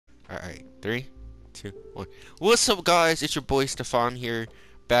Alright, three, two, one. What's up, guys? It's your boy Stefan here,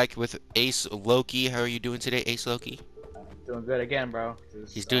 back with Ace Loki. How are you doing today, Ace Loki? Doing good again, bro.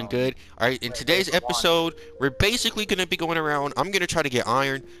 He's Just doing good. Alright, in ready today's for launch. episode, we're basically gonna be going around. I'm gonna try to get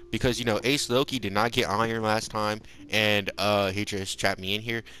iron because Ace Loki did not get iron last time, and he just trapped me in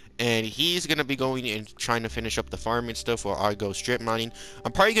here. And he's gonna be going and trying to finish up the farm and stuff while I go strip mining.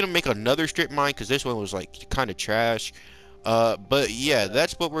 I'm probably gonna make another strip mine because this one was like kind of trash. But yeah,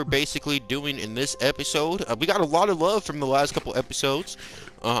 that's what we're basically doing in this episode. We got a lot of love from the last couple episodes.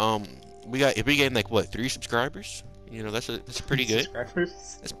 Um, we gained like what, 3 subscribers? That's pretty good.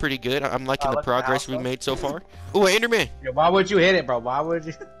 Subscribers. That's pretty good. I'm liking the Look at the house, progress we bro. made so far. Oh, Enderman, Yeah, why would you hit it, bro? Why would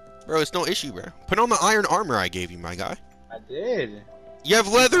you? bro, it's no issue, bro. Put on the iron armor I gave you, my guy. I did. You have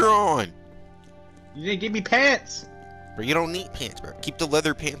leather on, You didn't give me pants. bro. You don't need pants, bro. Keep the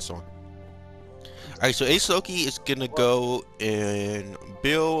leather pants on. Alright, so Ace Loki is gonna go and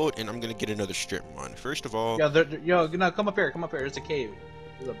build, and I'm gonna get another strip mine. First of all, Yo, no, come up here. Come up here. There's a cave.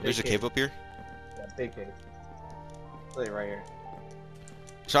 there's a cave up here. Yeah, big cave. Literally right here.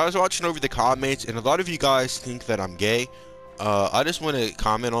 So I was watching over the comments, and a lot of you guys think that I'm gay. I just want to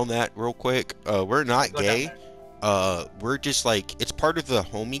comment on that real quick. We're not Look gay. out there. We're just like, it's part of the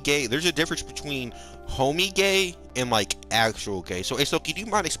homie gay. There's a difference between homie gay and like actual gay. So, Asoki, do you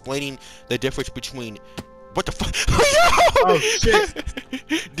mind explaining the difference between what the fuck? Oh shit.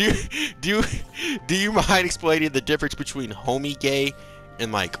 do you do you mind explaining the difference between homie gay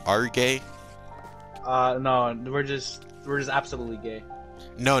and like our gay? No, we're just absolutely gay.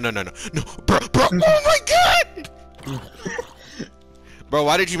 No, bro. Oh my god, bro.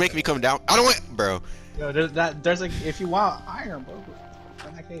 Why did you make me come down? I don't want, bro. Yo, there's like, if you want iron, bro,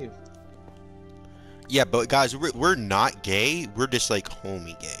 in that cave. Yeah, but guys, we're not gay. We're just like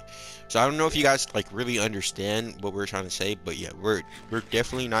homie gay. So I don't know if you guys like really understand what we're trying to say, but yeah, we're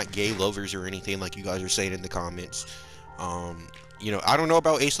definitely not gay lovers or anything like you guys are saying in the comments. I don't know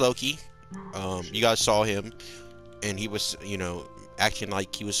about Ace Loki. You guys saw him, and he was, acting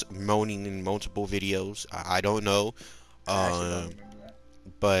like he was moaning in multiple videos. I don't know. I actually don't remember that.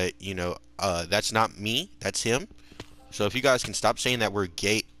 But that's not me. That's him. So if you guys can stop saying that we're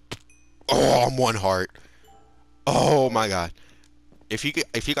gay. Oh, I'm one heart. Oh my god. If you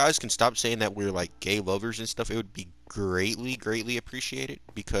guys can stop saying that we're like gay lovers and stuff, it would be greatly appreciated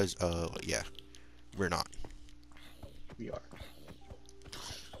because yeah, we're not. We are.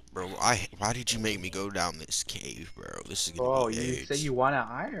 Bro, why did you make me go down this cave, bro? This is gonna Bro, be you AIDS. said you want an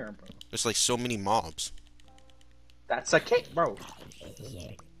iron, bro. There's like so many mobs. That's a cake, bro.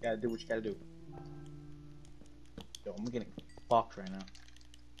 You gotta do what you gotta do. Yo, I'm getting fucked right now.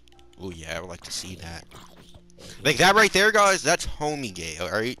 Oh yeah, I would like to see that. Like that right there, guys, that's homie gay,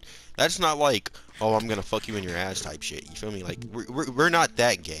 alright? That's not like, oh, I'm gonna fuck you in your ass type shit. You feel me? Like, we're not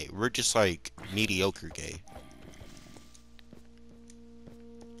that gay. We're just like mediocre gay.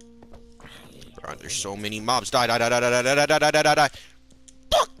 Bro, there's so many mobs. Die. Fuck!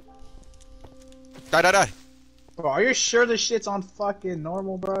 Die. Bro, are you sure this shit's on fucking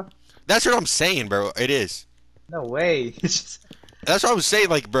normal, bro? That's what I'm saying, bro. It is. No way. That's what I was saying,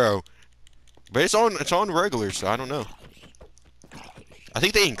 like, bro. But it's on regular, so I don't know. I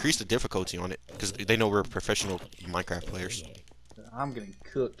think they increased the difficulty on it because they know we're professional Minecraft players. I'm getting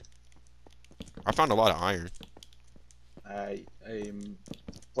cooked. I found a lot of iron. I'm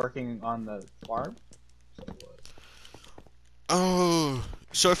working on the farm. Oh,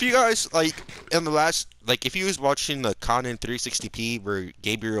 so if you guys like in the last, like if you was watching the Conan 360p where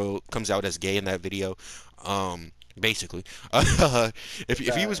Gabriel comes out as gay in that video, basically,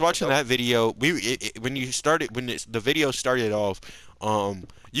 if you was watching that video, when the video started off,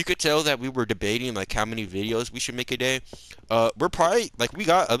 you could tell that we were debating like how many videos we should make a day. We're probably like, we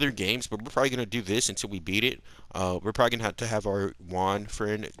got other games, but we're probably gonna do this until we beat it. We're probably gonna have to have our Juan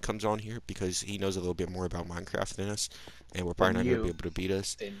friend comes on here because he knows a little bit more about Minecraft than us, and we're probably not gonna be able to beat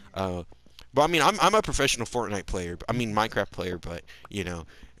us. But I mean, I'm a professional Fortnite player. I mean Minecraft player, but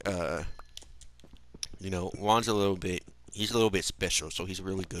Juan's he's a little bit special, so he's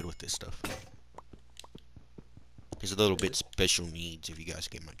really good with this stuff. He's a little bit special needs, if you guys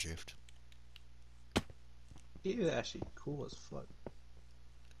get my drift. He is actually cool as fuck.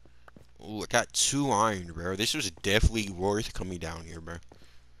 Ooh, I got 2 iron, bro. This was definitely worth coming down here, bro.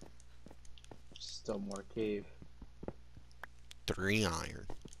 Still more cave. 3 iron.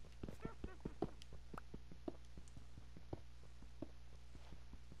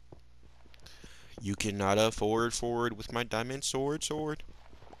 You cannot afford forward with my diamond sword.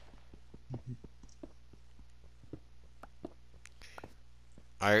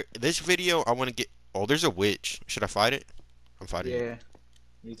 Alright, this video I want to get. Oh, there's a witch. Should I fight it? I'm fighting it. Yeah.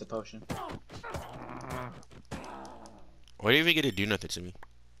 Needs a potion. Why do you even get to do nothing to me?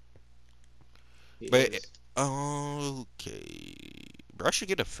 He But is. okay, bro, I should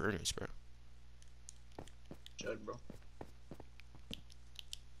get a furnace, bro. Should, bro.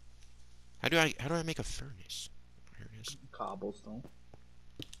 How do I make a furnace? Here it is. Cobblestone.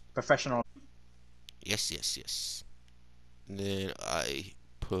 Professional. Yes, yes, yes. And then I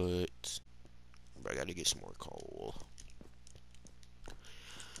put. I gotta get some more coal.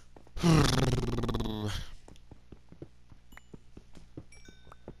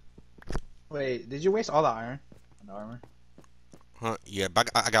 Wait, did you waste all the iron and armor? Huh? Yeah, but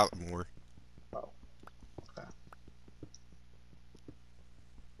I got more Oh, okay.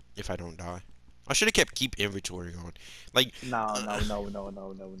 if I don't die. I should have keep inventory on. Like, No, no, no, no,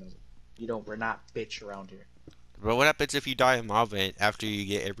 no, no, no. You don't. We're not bitch around here, but what happens if you die in lava after you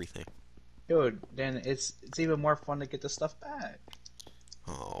get everything? dude. Then it's even more fun to get the stuff back.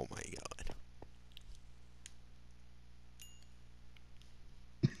 Oh my god.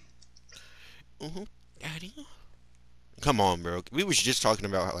 Daddy. Come on, bro. We was just talking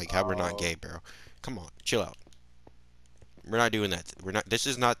about like how we're not Oh, gay, bro. Come on, chill out. We're not doing that. We're not. This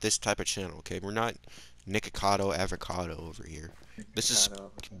is not this type of channel, okay? We're not Nikocado avocado over here. This is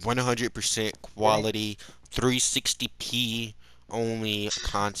God, 100% didn't quality, 360p only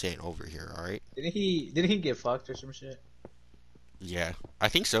content over here. All right? didn't he get fucked or some shit? Yeah, I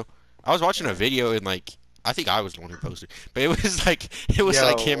think so. I was watching a Yeah. video and like I think I was the one who posted, but it was like Yo,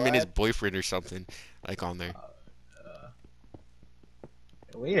 him and his what? boyfriend or something like on there. Uh,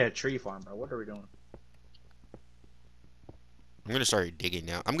 we need a tree farm, bro. What are we doing? I'm gonna start digging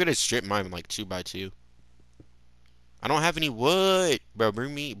now. I'm gonna strip mine like 2 by 2. I don't have any wood, bro.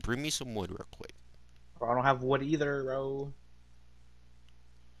 Bring me some wood real quick. Bro, I don't have wood either, bro.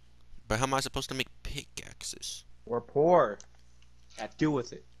 But how am I supposed to make pickaxes? We're poor. Got to deal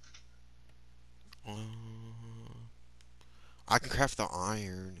with it. I can craft the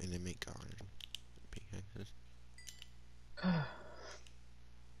iron and then make iron pickaxes.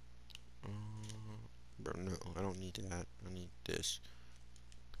 Bro, no, I don't need that. I need this.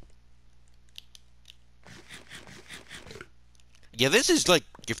 Yeah, this is like,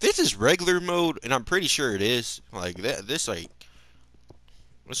 if this is regular mode, and I'm pretty sure it is, like, this is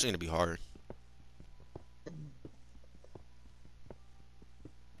gonna be hard.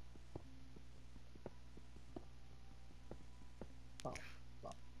 Oh,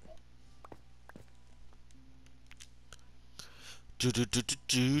 oh.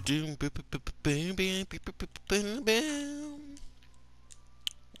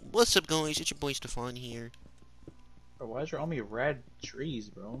 What's up, guys? It's your boy Stefan here. Bro, why is there only red trees,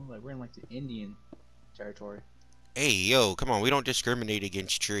 bro? Like we're in like the Indian territory. Hey, yo, come on, we don't discriminate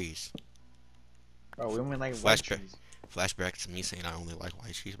against trees. Bro, we only like white Flashback, trees. flashback to me saying I only like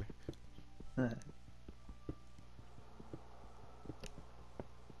white trees, bro.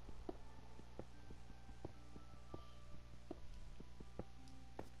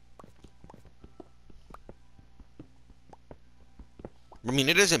 I mean,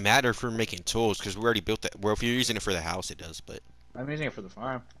 it doesn't matter if we're making tools because we already built that. Well, if you're using it for the house, it does. But I'm using it for the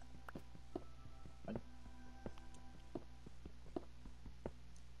farm. all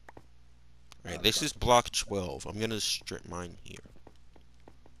right, this is block 12. I'm gonna strip mine here.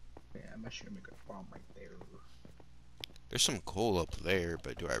 Yeah, I'm actually gonna make a farm right there. There's some coal up there,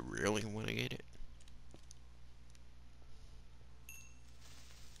 but do I really want to get it?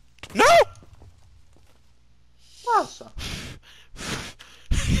 No! Awesome.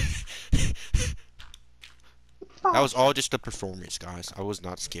 That was all just a performance, guys. I was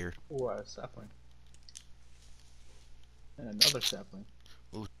not scared. Ooh, a sapling. And another sapling.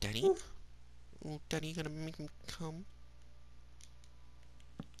 Oh, Daddy. Oh, Daddy, you gonna make me come?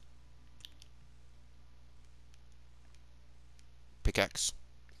 Pickaxe.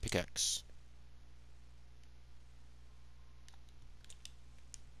 Pickaxe.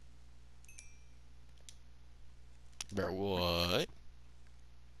 Bro, what?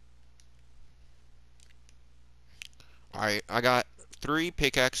 Alright, I got 3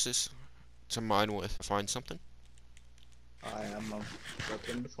 pickaxes to mine with. Find something? I am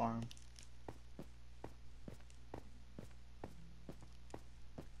working the farm.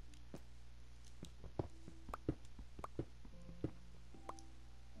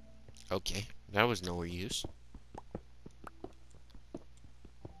 Okay, that was nowhere use.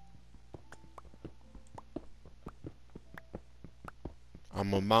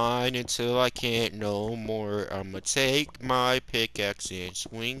 I'ma mine until I can't no more. I'ma take my pickaxe and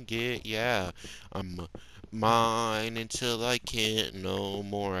swing it, yeah. I'ma mine until I can't no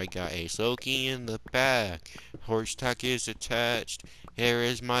more. I got a Soaky in the back. Horse tack is attached. Hair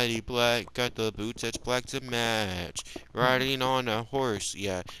is mighty black, got the boots that's black to match. Riding on a horse,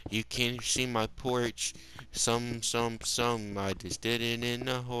 yeah, you can see my porch. Some, I just did it in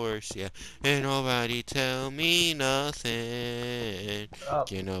a horse, yeah. Ain't nobody tell me nothing. Up.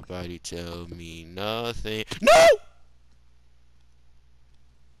 Can't nobody tell me nothing. No!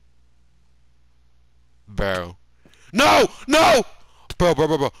 Bro. No! No! Bro.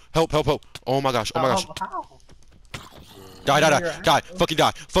 Help, help, help. Oh my gosh, oh my gosh. How? Die, I die, know die, you're out, die, bro. fucking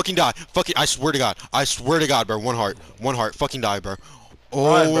die, fucking die, fucking, I swear to God, bro, one heart, fucking die, bro. Run,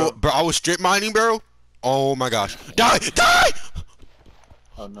 Oh, bro. bro, I was strip mining, bro. Oh my gosh. Die, die!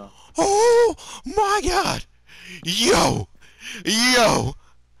 Oh no. Oh my God. Yo, yo,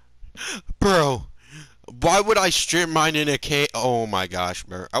 bro, why would I strip mine in a cave? Oh my gosh,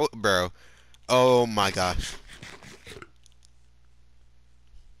 bro, bro, oh my gosh.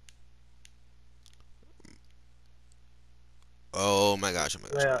 Oh my gosh, oh my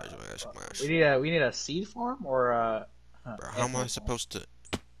gosh, oh my Yeah. gosh, oh my gosh, oh my We gosh. need a seed farm or a Bro, how am I antelope farm. supposed to?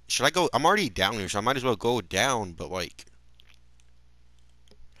 Should I go? I'm already down here, so I might as well go down, but like,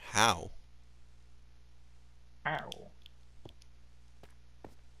 how? Ow.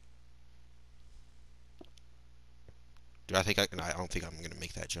 Do I think I can? I don't think I'm gonna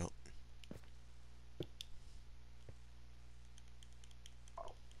make that jump.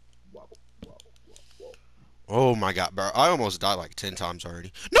 Whoa, whoa, whoa. Oh my God, bro! I almost died like 10 times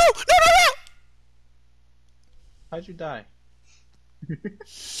already. No, no, no, How'd you die?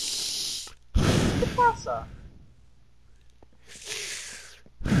 ¿Qué no! pasa?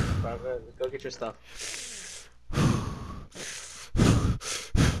 Bro, go get your stuff.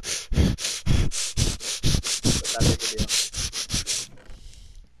 It's not that big a deal.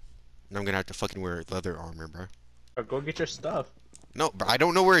 And I'm gonna have to fucking wear leather armor, bro. Bro, go get your stuff. No, bro, I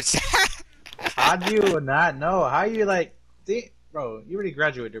don't know where it's How at. do you not know? How you like, bro? You already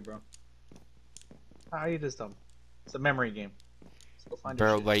graduated, bro. How you just dumb? It's a memory game. Let's go find your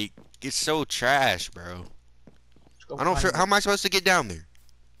Bro, shit. like, it's so trash, bro. Let's go I don't feel. find How it. am I supposed to get down there?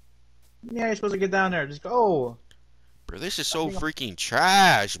 Yeah, you're supposed to get down there. Just go. Bro, this is Stop so being freaking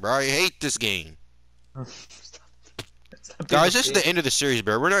trash, bro. I hate this game. Stop being a Guys, this is bitch. the end of the series,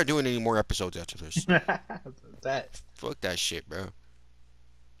 bro. We're not doing any more episodes after this. That. Fuck that shit, bro.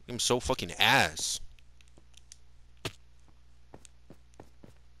 I'm so fucking ass.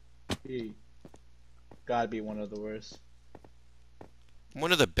 He gotta be one of the worst. I'm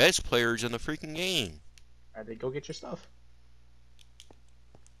one of the best players in the freaking game. Alright, then go get your stuff.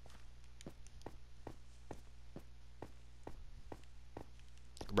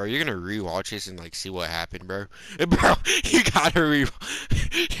 Bro, you're gonna rewatch this and like see what happened, bro. Bro, you gotta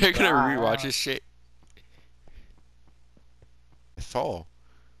you're gonna rewatch Ah, this shit. I fall.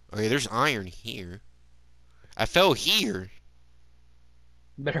 Okay, there's iron here. I fell here.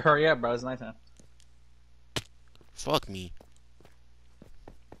 better hurry up, bro. It's nighttime. Fuck me.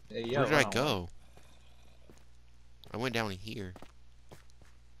 Hey, Where yo, did I hold on. What? go? I went down here.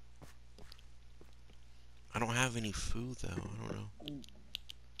 I don't have any food though. I don't know.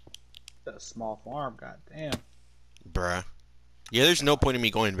 That small farm, goddamn. Bruh. Yeah, there's no point in me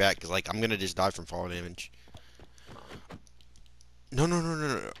going back because like I'm gonna just die from fall damage. No. I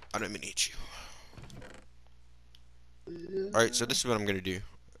don't even need you. Alright, so this is what I'm gonna do.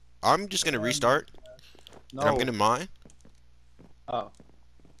 I'm just gonna restart and I'm No. gonna mine. Oh,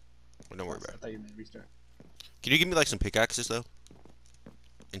 Well, don't worry I about it. thought you meant restart. Can you give me like some pickaxes though?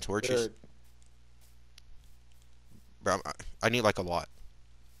 And torches? Good. Bro, I need like a lot.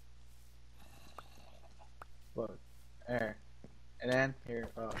 Look. There. And then here.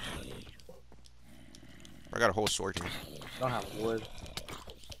 Oh, I got a whole sword here. don't have wood.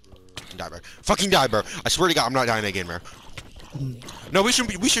 Die, bro. Fucking die, bro. I swear to God, I'm not dying again, bro. No, we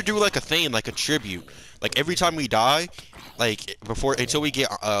should do like a thing, like a tribute. Like every time we die, like before until we get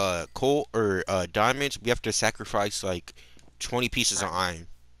coal or diamonds, we have to sacrifice like 20 pieces of iron.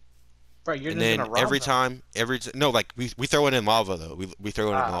 Bro, you're And just gonna then rob them. no, like we throw it in lava though. We throw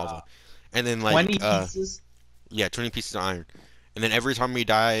it in lava. And then like 20 pieces? yeah, 20 pieces of iron. And then every time we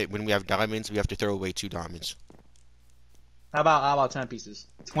die, when we have diamonds, we have to throw away 2 diamonds. How about 10 pieces?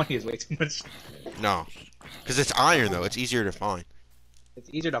 20 is way too much. No, because it's iron though. It's easier to find. It's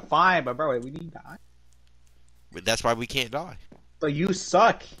easier to find, but bro, we need that. But that's why we can't die. But you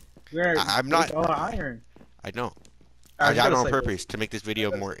suck. We're I'm not. waste all our iron. I know. I Alright, just died go to on sleep. purpose to make this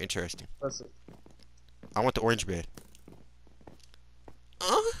video more interesting. Let's, I want the orange bed.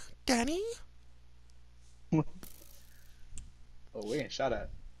 Danny? oh, we ain't shot at.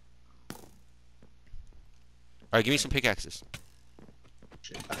 Alright, give me some pickaxes.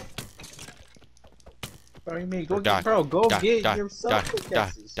 Shit. Bro, you mean Or go die. get, bro, go Die. get Die. Die. yourself Die.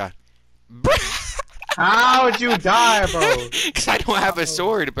 pickaxes. Die. How would you die, bro? Because I don't have a Oh.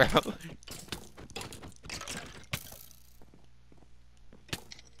 sword, bro.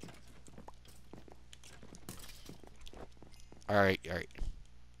 Alright, alright.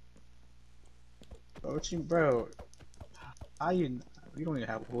 Bro, what you, bro? How you? We don't even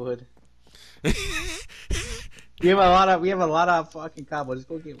have wood. We have a lot of fucking cobble. Just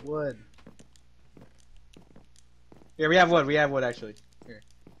go get wood. Here, we have wood. We have wood actually. Here,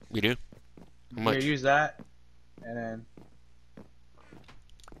 We do? How here, much? use that, and then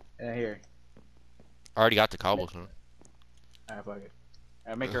here. I already got the cobblestone. Alright, fuck it.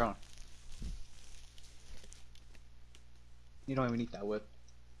 Alright, make Ugh. your own. You don't even need that wood.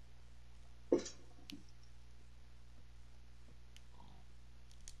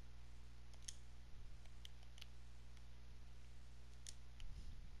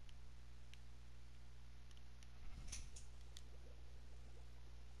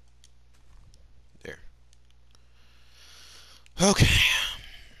 There. Okay.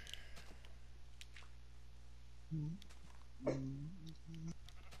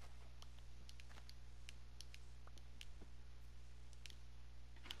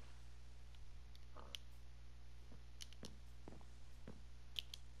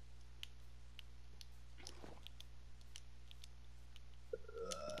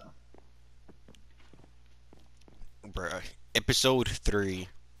 Bruh. Episode 3.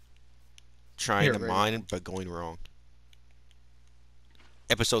 Trying Here, to right now. mine, but going wrong.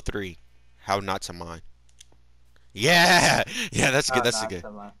 Episode 3. How not to mine. Yeah! Yeah, that's good. That's Nah, good.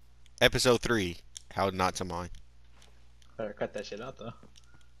 never mind. Episode 3. How not to mine. Better cut that shit out though.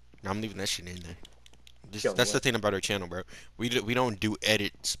 I'm leaving that shit in there. Yo, That's the what? thing about our channel, bro. We don't do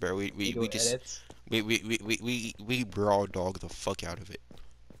edits, bro. We We do just edits. we raw dog the fuck out of it.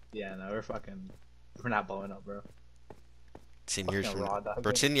 Yeah, no, we're not blowing up, bro. 10 years Fucking from now, raw dog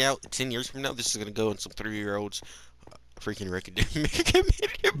bro. it. 10 years from now, this is gonna go in some 3-year-olds freaking record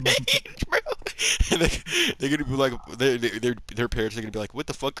page, bro. And they're gonna be like, their parents are gonna be like, what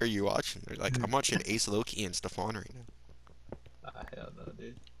the fuck are you watching? They're like, I'm watching Ace Loki and Stefan right now. Hell no,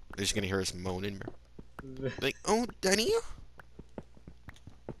 dude. They're just gonna hear us moaning, bro. Like, oh, Danny.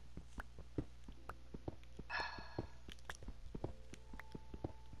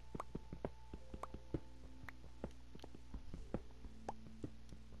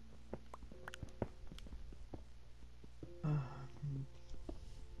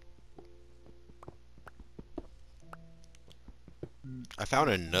 I found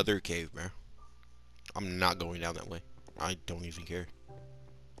another cave, bro. I'm not going down that way. I don't even care.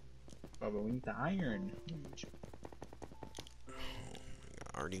 Bro, but we need the iron.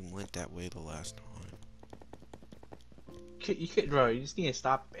 I already went that way the last time. You could, bro. You just need to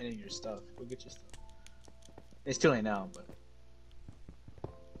stop ending your stuff. Go get your stuff. It's too late now, but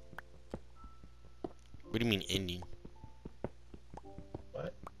What do you mean ending?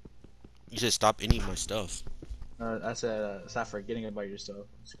 what? You said stop ending my stuff. I said stop forgetting about your stuff.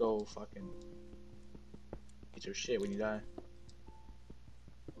 Let's go fucking get your shit when you die.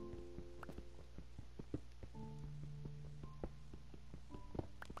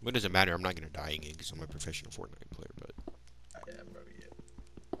 What does it matter? I'm not gonna die again because I'm a professional Fortnite player. But Yeah, bro. Yeah.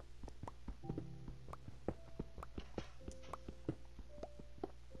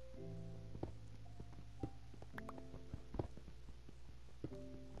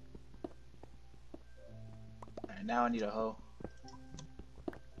 Alright, now I need a hoe.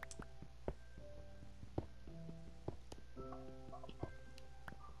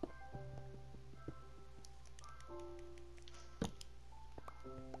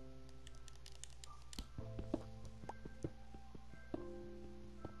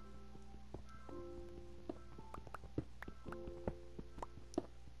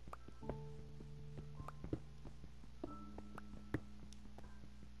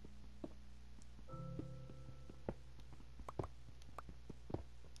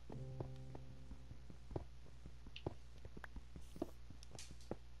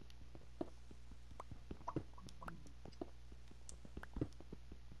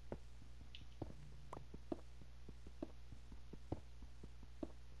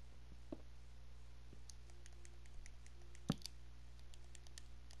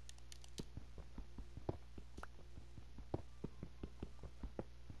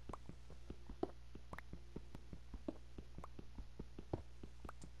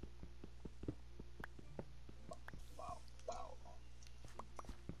 Wow, wow.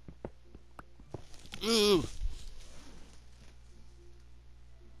 ooh,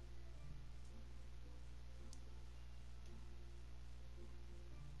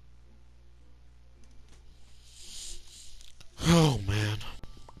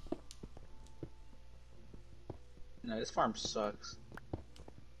 No, this farm sucks.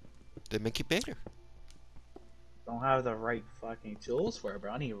 They make it better. Don't have the right fucking tools for it,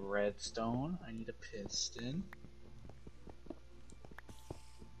 bro. I need redstone. I need a piston.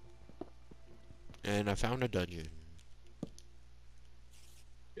 And I found a dungeon.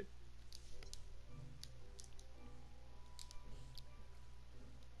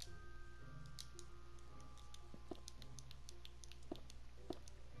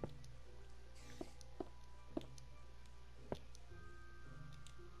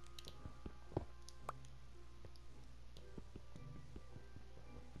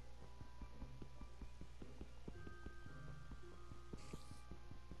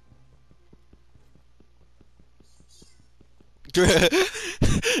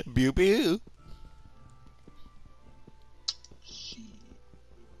 Pew pew. Shit.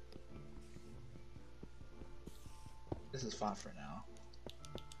 This is fine for now.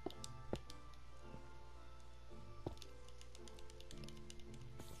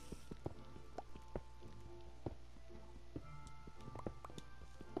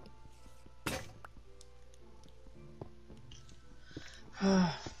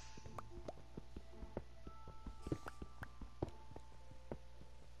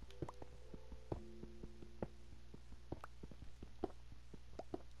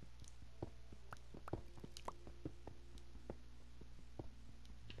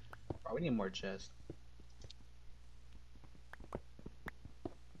 Bro, we need more chests.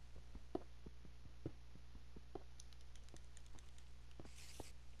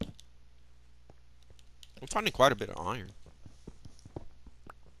 I'm finding quite a bit of iron.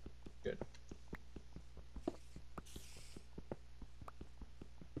 Good.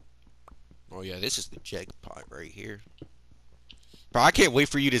 Oh yeah, this is the jackpot right here. Bro, I can't wait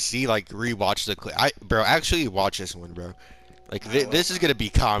for you to see like rewatch the clip. Bro, actually watch this one, bro. Like I will. this is gonna be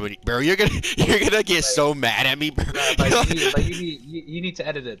comedy, bro. You're gonna get Like, so mad at me, bro. but you need to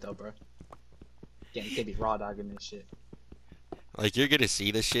edit it though, bro. You can't be raw dogging this shit. Like you're gonna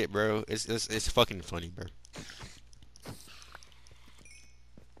see this shit, bro. It's fucking funny, bro.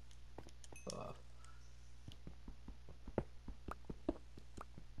 Uh,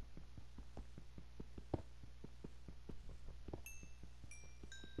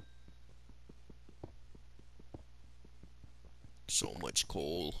 So much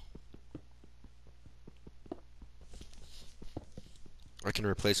coal. I can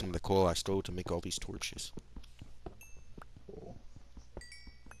replace some of the coal I stole to make all these torches. cool.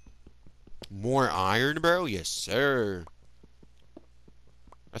 More iron, bro? Yes, sir.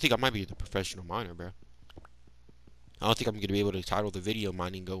 I think I might be the professional miner, bro. I don't think I'm gonna be able to title the video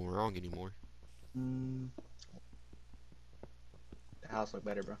 "Mining Going Wrong" anymore. Mm, the house look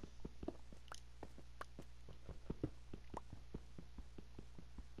better, bro.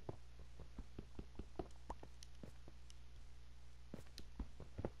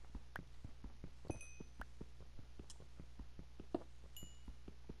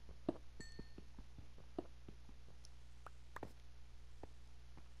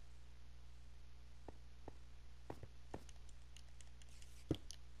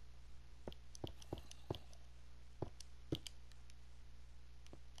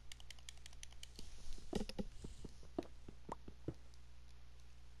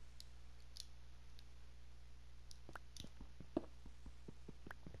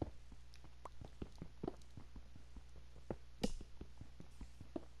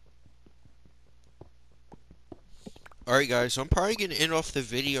 Alright, guys, so I'm probably gonna end off the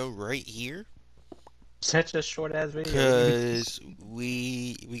video right here. Such a short ass video. What do you mean? Cause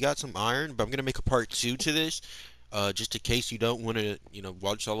we got some iron, but I'm gonna make a part two to this, just in case you don't want to,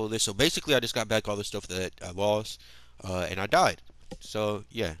 watch all of this. So basically, I just got back all the stuff that I lost, and I died. So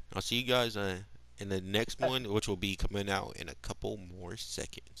yeah, I'll see you guys in the next one, which will be coming out in a couple more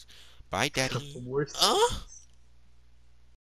seconds. Bye, Couple Daddy. more Uh.